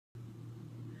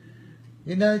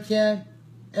You know, Jen,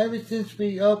 ever since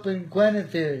we opened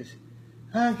Guinevere's,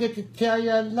 I don't get to tell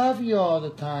you I love you all the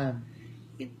time.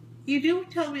 You do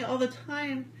tell me all the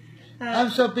time. I'm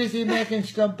so busy making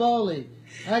stromboli.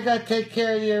 I got to take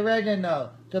care of the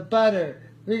oregano, the butter.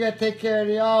 We got to take care of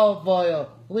the olive oil.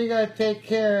 We got to take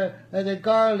care of the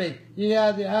garlic. You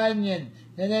have the onion.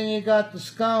 And then you got the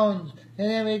scones. And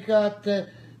then we got the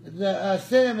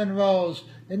cinnamon rolls.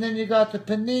 And then you got the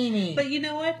panini. But you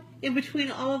know what? In between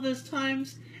all of those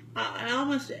times,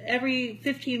 almost every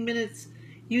 15 minutes,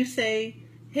 you say,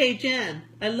 "Hey, Jen,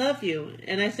 I love you."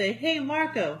 And I say, "Hey,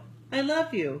 Marco, I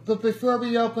love you." But before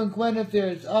we opened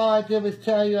Guinevere's, all I did was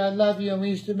tell you I love you, and we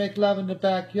used to make love in the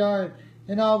backyard.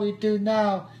 And all we do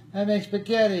now, I make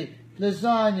spaghetti,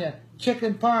 lasagna,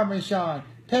 chicken parmesan,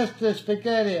 pesto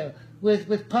spaghetti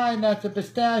with pine nuts and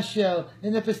pistachio.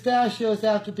 And the pistachios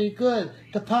have to be good.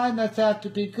 The pine nuts have to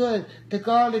be good. The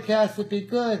garlic has to be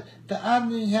good. The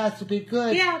onion has to be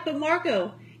good. Yeah, but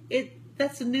Marco,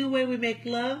 that's a new way we make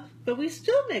love, but we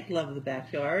still make love in the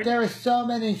backyard. There are so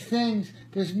many things.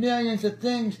 There's millions of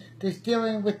things. There's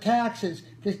dealing with taxes.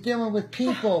 There's dealing with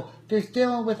people. There's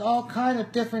dealing with all kind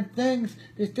of different things.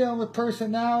 There's dealing with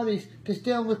personalities. There's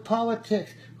dealing with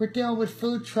politics. We're dealing with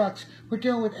food trucks. We're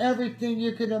dealing with everything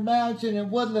you can imagine in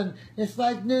Woodland. It's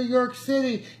like New York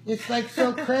City. It's like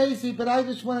so crazy, but I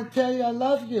just want to tell you I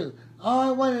love you. All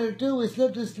I wanted to do was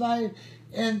live this life,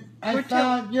 and I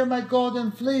found you're my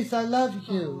golden fleece. I love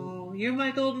you. Oh, you're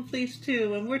my golden fleece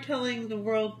too, and we're telling the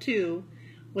world too,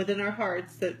 within our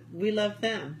hearts, that we love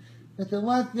them. But the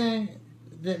one thing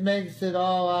that makes it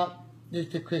all up is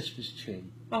the Christmas tree.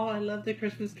 Oh, I love the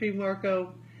Christmas tree,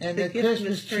 Marco. And the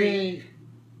Christmas tree,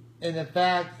 and the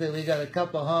fact that we got a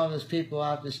couple homeless people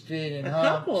off the street and a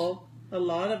couple? A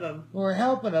lot of them. We're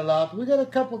helping a lot, but we got a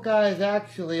couple guys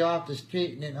actually off the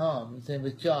street and in homes and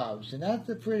with jobs, and that's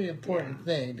a pretty important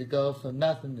thing, to go from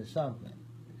nothing to something.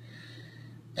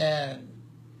 And,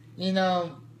 you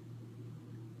know,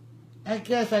 I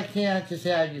guess I can't just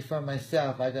have you for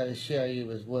myself. I got to share you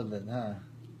with Woodland, huh?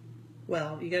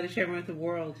 Well, you got to share me with the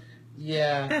world.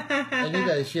 Yeah, and you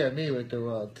got to share me with the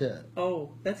world too.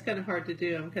 Oh, that's kind of hard to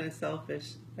do. I'm kind of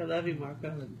selfish. I love you,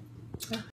 Marco.